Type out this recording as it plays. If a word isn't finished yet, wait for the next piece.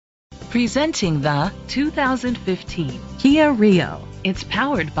Presenting the 2015 Kia Rio. It's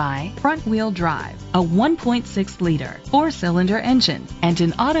powered by front-wheel drive, a 1.6-liter four-cylinder engine, and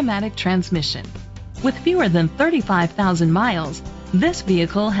an automatic transmission. With fewer than 35,000 miles, this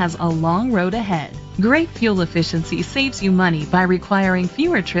vehicle has a long road ahead. Great fuel efficiency saves you money by requiring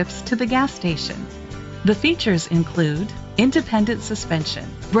fewer trips to the gas station. The features include independent suspension,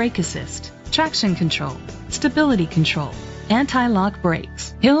 brake assist, traction control, stability control, anti-lock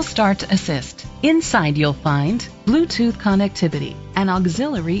brakes, hill start assist. Inside you'll find Bluetooth connectivity, an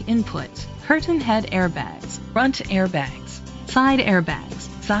auxiliary input, curtain head airbags, front airbags,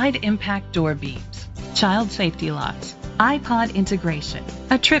 side impact door beams, child safety locks, iPod integration,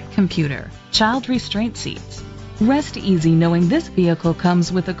 a trip computer, child restraint seats. Rest easy knowing this vehicle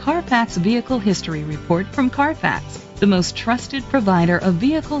comes with a Carfax Vehicle History Report from Carfax, the most trusted provider of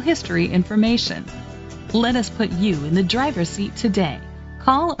vehicle history information. Let us put you in the driver's seat today.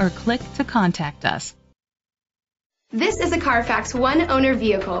 Call or click to contact us. This is a Carfax one-owner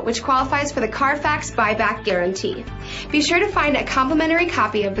vehicle which qualifies for the Carfax buyback guarantee. Be sure to find a complimentary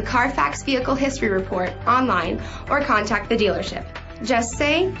copy of the Carfax Vehicle History Report online or contact the dealership. Just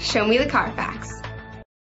say, "Show me the Carfax."